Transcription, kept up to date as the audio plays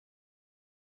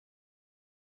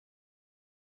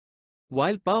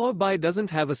While PowerBI doesn't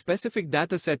have a specific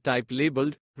dataset type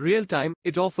labeled real-time,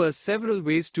 it offers several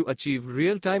ways to achieve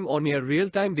real-time or near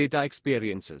real-time data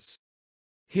experiences.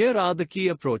 Here are the key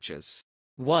approaches.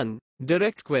 1.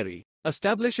 DirectQuery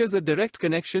establishes a direct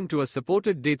connection to a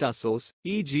supported data source,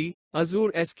 e.g.,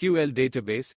 Azure SQL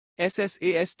Database,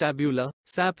 SSAS Tabular,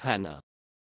 SAP HANA.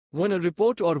 When a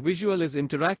report or visual is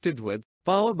interacted with,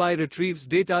 PowerBI retrieves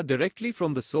data directly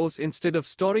from the source instead of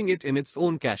storing it in its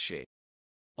own cache.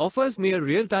 Offers near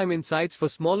real-time insights for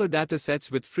smaller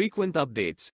datasets with frequent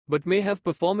updates, but may have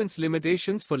performance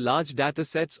limitations for large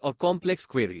datasets or complex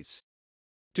queries.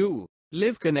 2.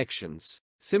 Live connections.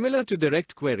 Similar to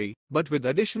DirectQuery, but with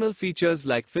additional features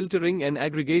like filtering and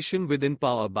aggregation within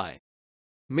PowerBI.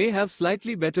 May have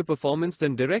slightly better performance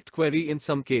than DirectQuery in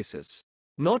some cases.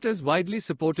 Not as widely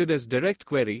supported as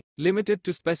DirectQuery, limited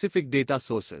to specific data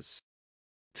sources.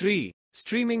 3.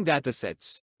 Streaming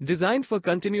datasets. Designed for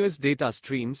continuous data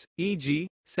streams, e.g.,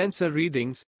 sensor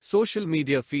readings, social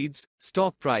media feeds,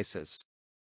 stock prices.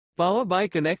 PowerBI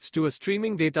connects to a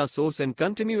streaming data source and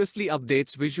continuously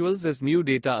updates visuals as new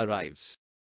data arrives.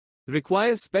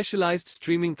 Requires specialized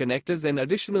streaming connectors and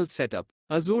additional setup.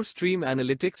 Azure Stream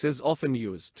Analytics is often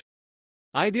used.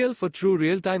 Ideal for true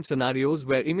real-time scenarios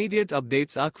where immediate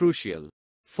updates are crucial.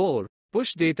 4.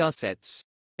 Push data sets.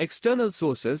 External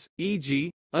sources, e.g.,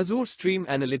 Azure Stream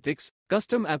Analytics,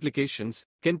 custom applications,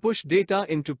 can push data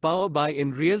into PowerBI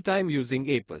in real-time using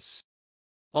APIs.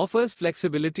 Offers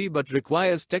flexibility but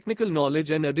requires technical knowledge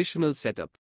and additional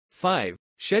setup. 5.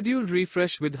 Scheduled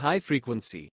refresh with high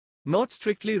frequency. Not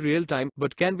strictly real-time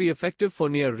but can be effective for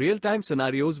near real-time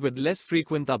scenarios with less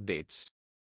frequent updates.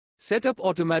 Set up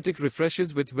automatic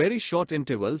refreshes with very short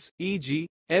intervals, e.g.,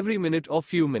 every minute or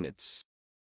few minutes.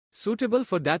 Suitable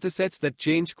for datasets that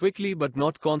change quickly but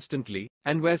not constantly,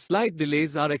 and where slight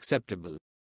delays are acceptable.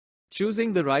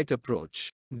 Choosing the right approach.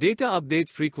 Data update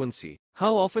frequency.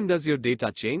 How often does your data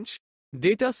change?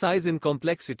 Data size and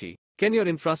complexity. Can your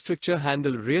infrastructure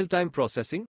handle real-time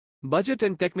processing? Budget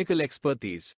and technical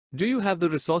expertise. Do you have the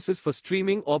resources for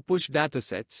streaming or push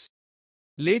datasets?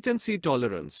 Latency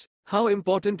tolerance. How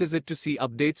important is it to see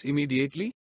updates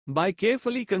immediately? By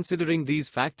carefully considering these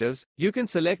factors, you can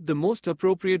select the most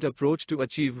appropriate approach to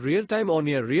achieve real-time or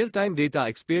near real-time data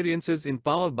experiences in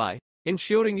PowerBI,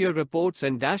 ensuring your reports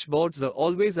and dashboards are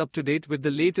always up to date with the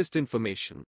latest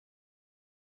information.